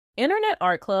Internet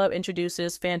Art Club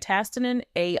introduces fantastinen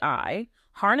AI,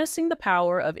 harnessing the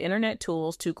power of internet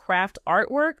tools to craft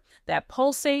artwork that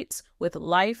pulsates with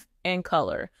life and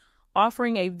color,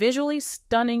 offering a visually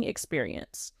stunning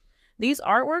experience. These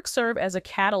artworks serve as a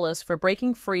catalyst for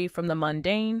breaking free from the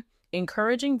mundane,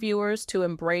 encouraging viewers to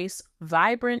embrace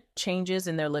vibrant changes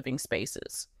in their living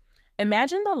spaces.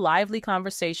 Imagine the lively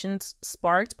conversations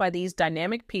sparked by these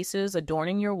dynamic pieces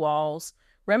adorning your walls,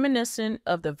 reminiscent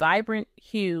of the vibrant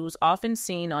hues often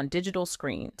seen on digital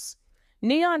screens.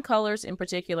 Neon colors, in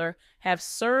particular, have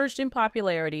surged in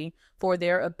popularity for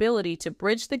their ability to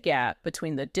bridge the gap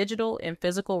between the digital and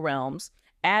physical realms,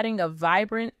 adding a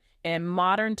vibrant and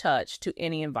modern touch to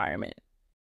any environment.